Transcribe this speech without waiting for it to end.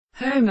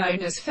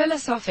Homeowner's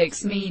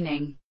philosophics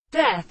meaning.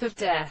 Death of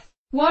death.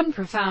 One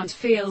profound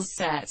feels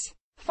set.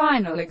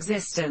 Final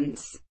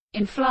existence.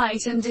 In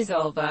flight and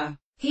dissolver.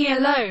 He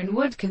alone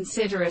would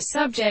consider a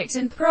subject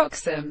and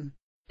proxim.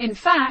 In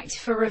fact,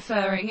 for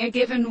referring a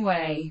given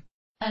way.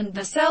 And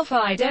the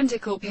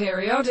self-identical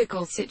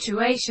periodical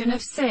situation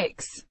of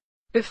 6.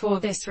 Before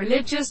this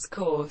religious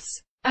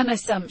course. An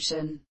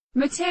assumption.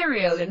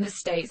 Material in the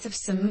states of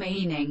some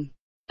meaning.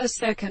 As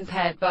so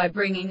compared by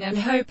bringing an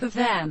hope of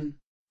them.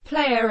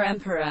 Player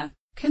emperor.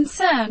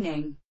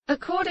 Concerning.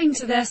 According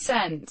to their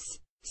sense.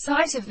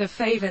 Sight of the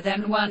favor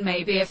then one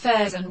may be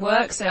affairs and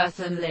works earth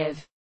and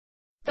live.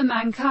 The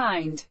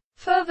mankind.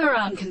 Further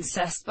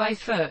unconcessed by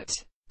foot.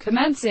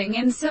 Commencing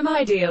in some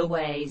ideal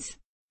ways.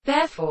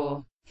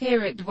 Therefore,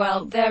 here it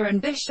dwelt there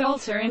and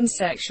Bisholter in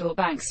sexual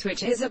banks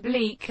which is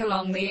oblique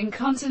along the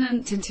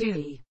incontinent into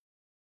the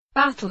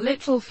battle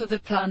little for the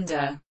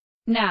plunder.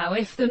 Now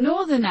if the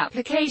northern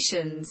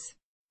applications,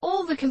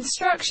 all the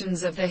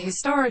constructions of the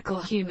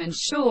historical human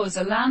shores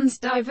are lands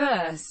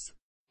diverse,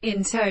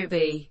 in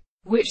Toby,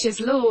 which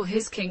is law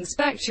his king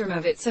spectrum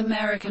of its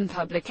American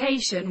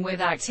publication with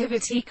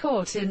activity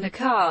caught in the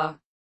car,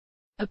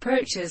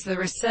 approaches the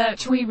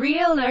research we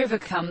real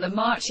overcome the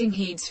marching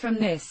heeds from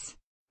this,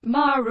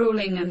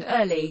 ruling and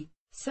early,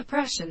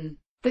 suppression,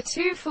 the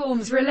two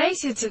forms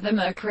related to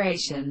the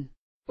creation,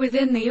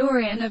 within the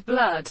Orion of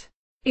blood.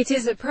 It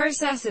is a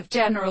process of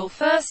general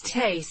first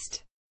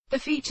taste. The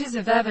features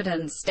of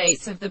evidence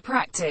states of the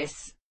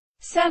practice.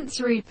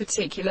 Sensory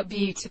particular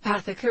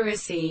beautipathica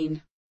is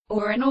seen,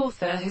 or an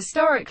author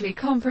historically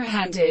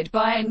comprehended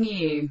by a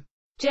new,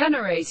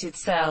 generated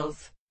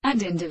self,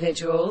 and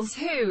individuals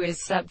who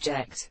is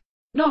subject,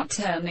 not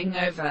turning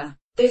over.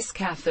 This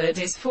cathode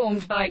is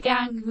formed by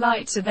gang,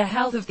 light to the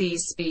health of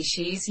these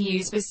species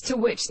used to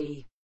which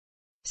the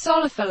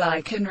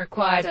Solifilicon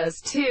required us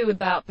to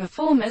about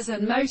performers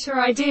and motor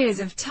ideas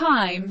of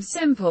time,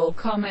 simple,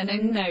 common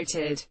and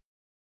noted.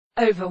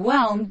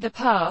 Overwhelmed the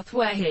path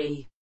where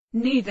he,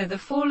 neither the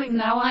falling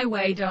now I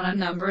weighed on a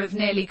number of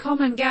nearly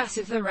common gas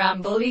of the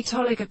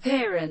ramble-etolic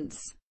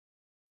appearance,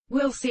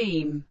 will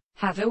seem,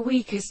 have a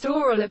weakest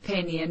oral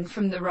opinion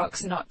from the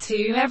rocks not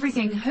to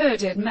everything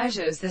hooded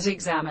measures that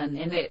examine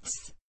in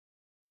its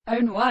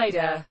own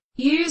wider,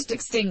 used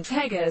extinct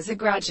heggers are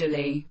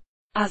gradually,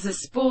 as a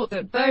sport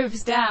that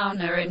boves down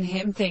are in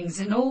him things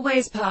and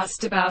always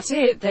past about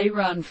it they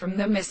run from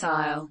the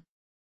missile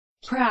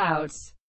crowds.